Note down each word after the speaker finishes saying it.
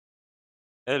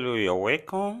Hello, you're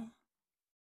welcome.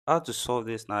 How to solve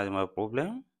this algebra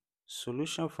problem?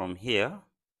 Solution from here,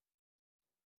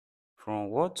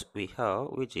 from what we have,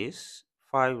 which is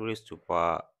 5 raised to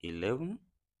power 11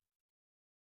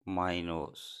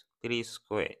 minus 3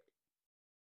 squared.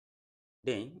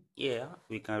 Then here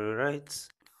we can rewrite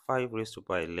 5 raised to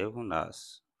power 11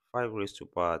 as 5 raised to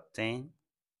power 10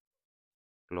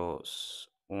 plus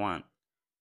 1.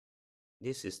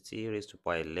 This is 3 raised to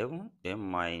power 11, then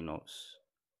minus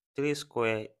 3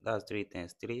 squared, that's 3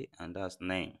 times 3, and that's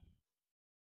 9.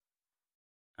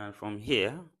 And from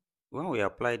here, when we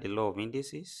apply the law of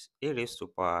indices, a raised to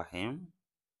power m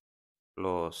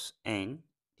plus n,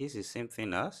 this is same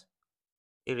thing as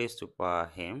a raised to power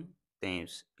m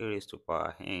times a raised to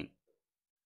power n.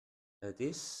 That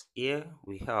is, here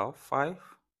we have 5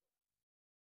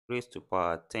 raised to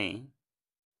power 10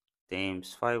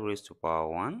 times 5 raised to power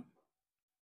 1,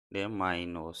 then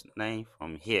minus 9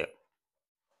 from here.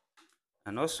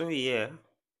 And also here,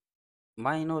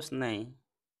 minus 9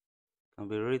 can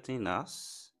be written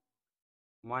as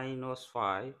minus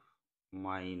 5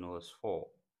 minus 4.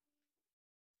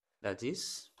 That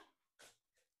is,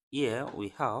 here we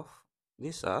have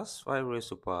this as 5 raised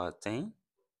to power 10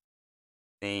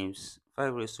 times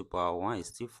 5 raised to power 1 is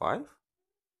still 5.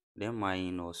 Then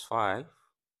minus 5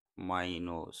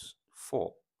 minus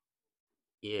 4.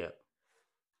 Here.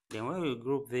 Then when we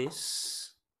group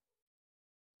this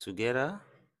together,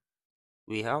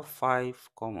 we have 5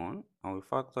 common and we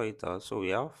factor it out. So we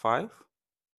have 5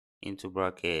 into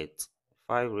bracket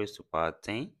 5 raised to power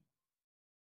 10.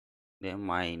 Then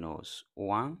minus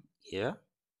 1 here.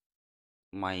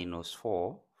 Minus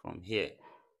 4 from here.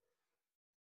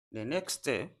 The next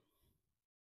step,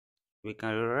 we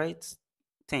can rewrite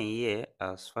 10 here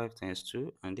as 5 times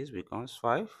 2, and this becomes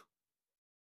 5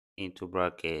 into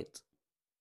bracket.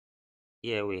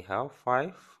 Here we have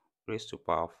 5 raised to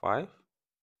power 5,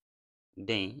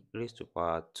 then raised to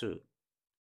power 2,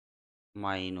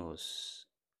 minus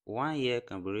 1 here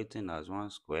can be written as 1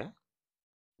 square,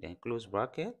 then close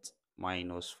bracket,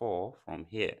 minus 4 from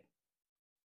here.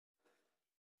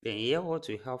 Then here what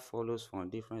we have follows from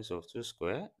difference of 2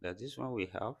 square, that this one we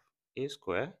have a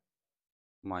square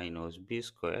minus b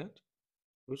squared,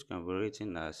 which can be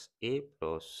written as a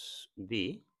plus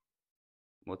b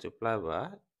multiplied by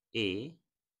a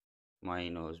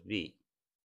minus b.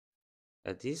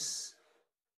 That is,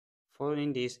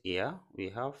 following this here, we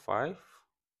have 5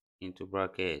 into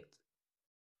bracket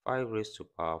 5 raised to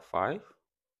power 5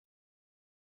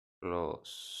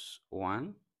 plus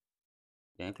 1,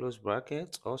 then close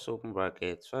bracket, also open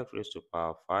bracket, 5 raised to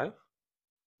power 5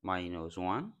 minus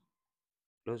 1,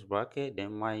 close bracket,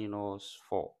 then minus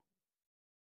 4.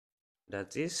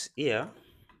 That is, here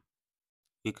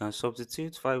we can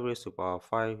substitute 5 raised to power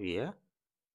 5 here,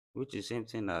 which is same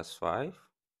thing as 5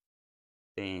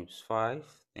 times 5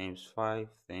 times 5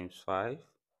 times 5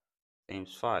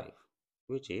 times 5,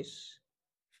 which is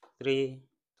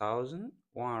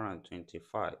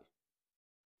 3,125.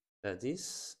 That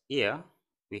is, here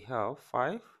we have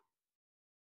 5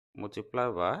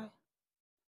 multiplied by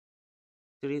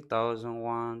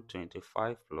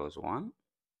 3,125 plus 1,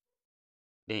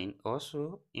 then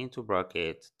also into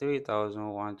bracket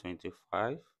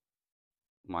 3,125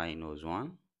 minus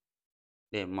 1,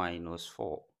 then minus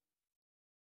 4.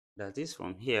 That is,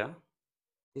 from here,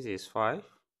 this is 5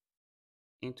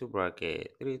 into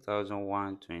bracket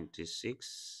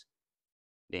 3,126,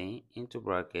 then into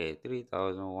bracket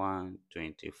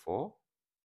 3,124,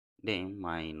 then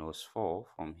minus 4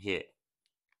 from here.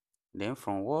 Then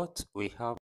from what we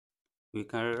have, we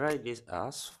can rewrite this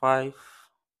as 5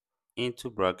 into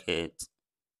bracket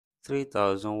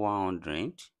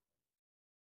 3,100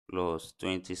 plus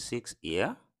 26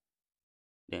 here,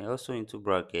 then also into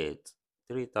bracket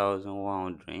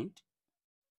 3,100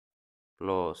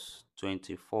 plus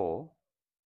 24,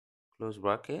 close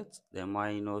bracket, then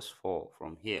minus 4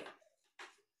 from here.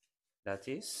 That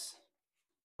is,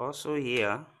 also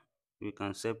here we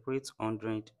can separate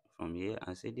 100 from here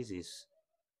and say this is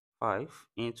 5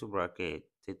 into bracket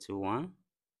 31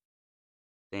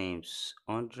 times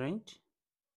 100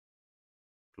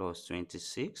 plus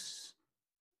 26,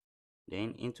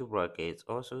 then into bracket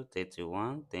also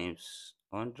 31 times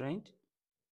 100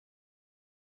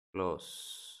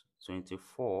 plus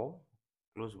 24,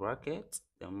 close bracket,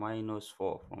 then minus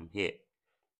 4 from here.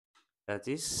 That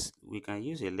is, we can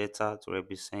use a letter to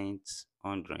represent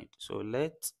 100. So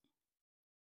let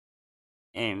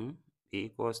m be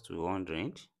equals to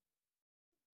 100.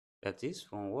 That is,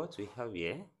 from what we have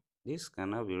here, this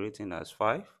can now be written as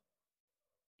 5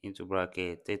 into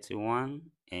bracket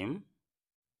 31m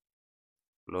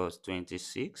plus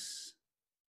 26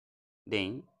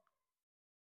 Then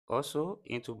also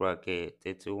into bracket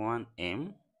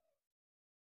 31m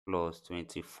plus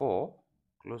 24,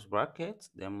 close bracket,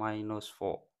 then minus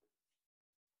 4.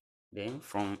 Then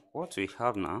from what we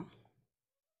have now,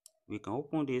 we can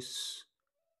open these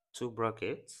two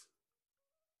brackets.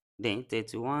 Then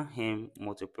 31m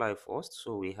multiply first,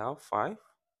 so we have 5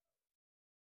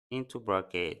 into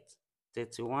bracket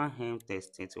 31m times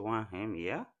 31m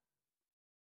here.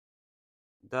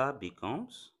 That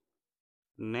becomes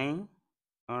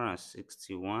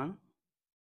 961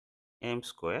 m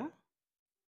square,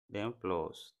 then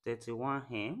plus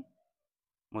 31m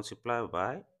multiplied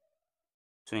by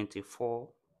 24.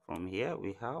 From here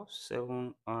we have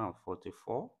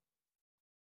 744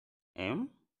 m,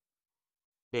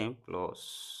 then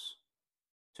plus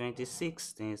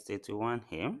 26 times 31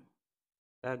 m,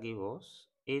 that gives us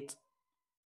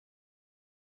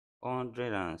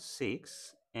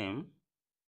 806 m.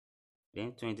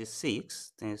 Then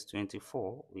 26 times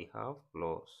 24 we have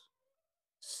plus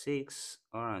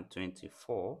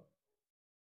 624,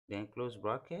 then close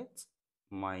bracket,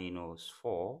 minus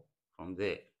 4 from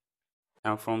there.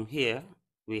 And from here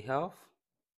we have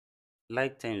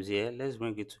like terms here. Let's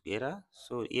bring it together.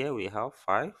 So here we have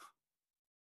 5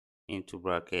 into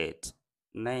bracket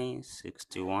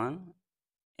 961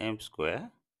 m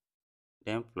square,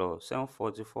 then plus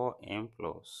 744 m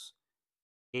plus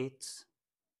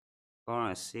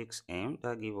 806 m,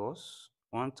 that gives us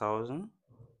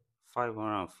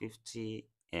 1550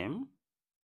 m,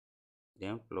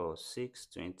 then plus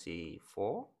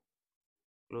 624,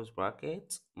 close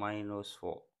bracket, minus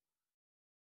 4.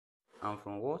 And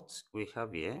from what we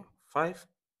have here, 5,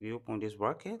 we open this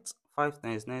bracket, 5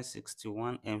 times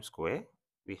 961 m square,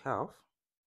 we have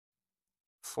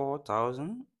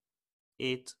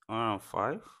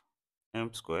 4805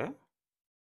 m square,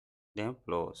 then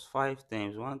plus 5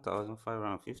 times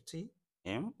 1550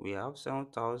 m, we have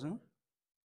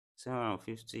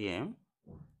 7750 m,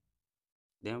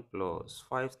 then plus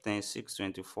 5 times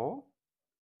 624,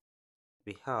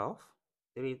 we have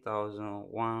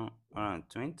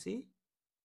 3120,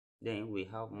 then we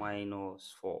have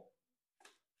minus 4.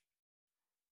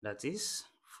 That is,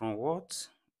 from what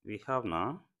we have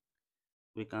now,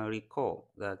 we can recall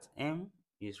that m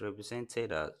is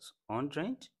represented as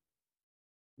 100.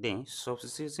 Then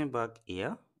substituting back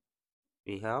here,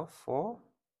 we have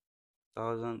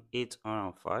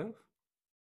 4805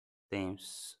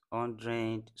 times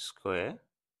 100 square,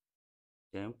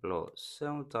 then plus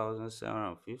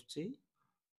 7750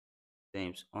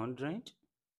 times 100,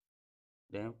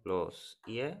 then plus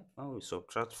here, when we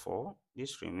subtract 4,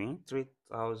 this remains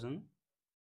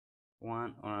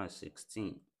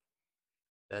 3116.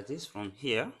 That is, from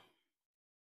here,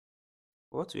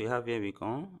 what we have here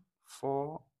become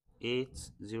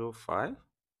 4805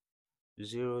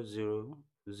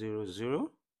 0000,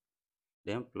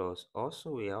 then plus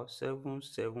also we have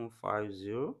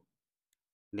 7750,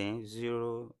 then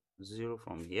 00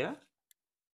 from here,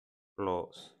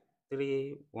 plus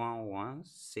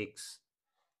 3116.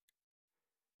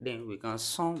 Then we can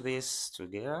sum this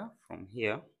together from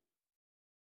here.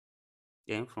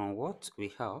 Then from what we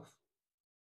have,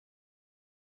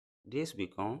 this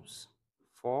becomes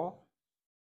 4.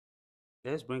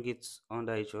 Let's bring it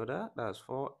under each other. That's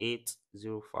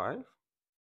 4805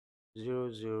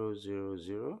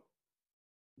 0000.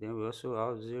 Then we also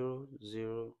have 000,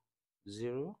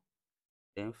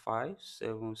 then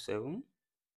 577.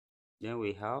 Then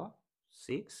we have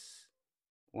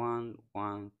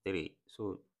 6113.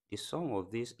 So the sum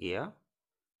of this here,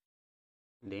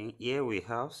 then here we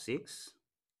have 6,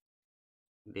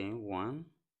 then 1,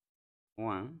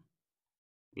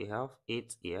 we have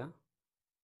 8 here.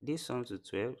 This sum to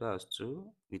 12, that's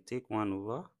 2. We take 1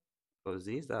 over, because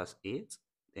this, that's 8,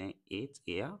 then 8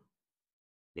 here,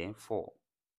 then 4.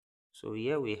 So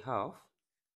here we have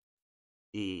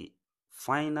the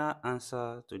final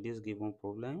answer to this given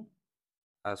problem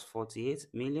as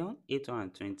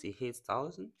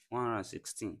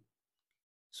 48,828,116.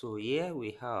 So here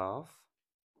we have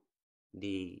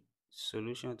the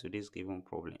solution to this given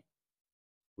problem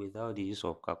without the use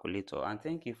of calculator. And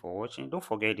thank you for watching. Don't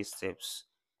forget these steps.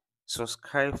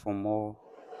 Subscribe for more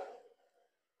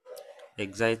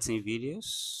exciting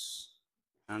videos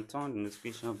and turn the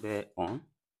notification bell on,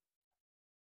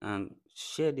 and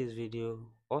share this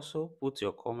video. Also put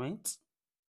your comments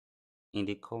in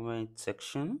the comment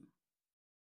section,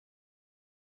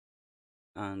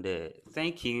 and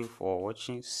thank you for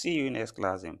watching. See you next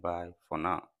class, and bye for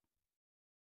now.